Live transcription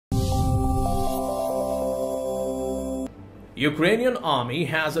Ukrainian army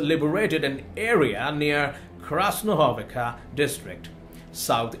has liberated an area near Krasnohovka district,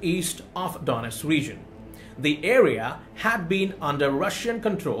 southeast of Donetsk region. The area had been under Russian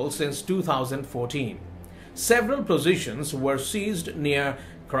control since 2014. Several positions were seized near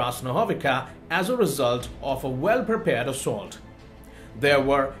Krasnohovka as a result of a well-prepared assault. There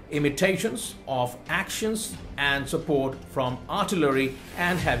were imitations of actions and support from artillery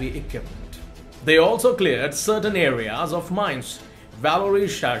and heavy equipment. They also cleared certain areas of mines. Valery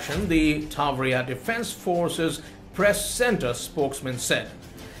Shashin, the Tavria Defense Forces press center spokesman, said.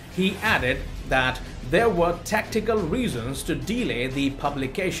 He added that there were tactical reasons to delay the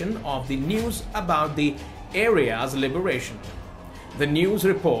publication of the news about the area's liberation. The news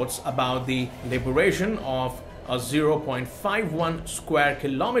reports about the liberation of a 0.51 square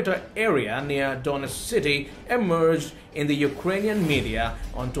kilometer area near Donetsk city emerged in the Ukrainian media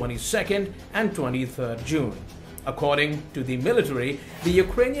on 22nd and 23rd June. According to the military, the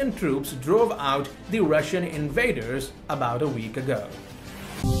Ukrainian troops drove out the Russian invaders about a week ago.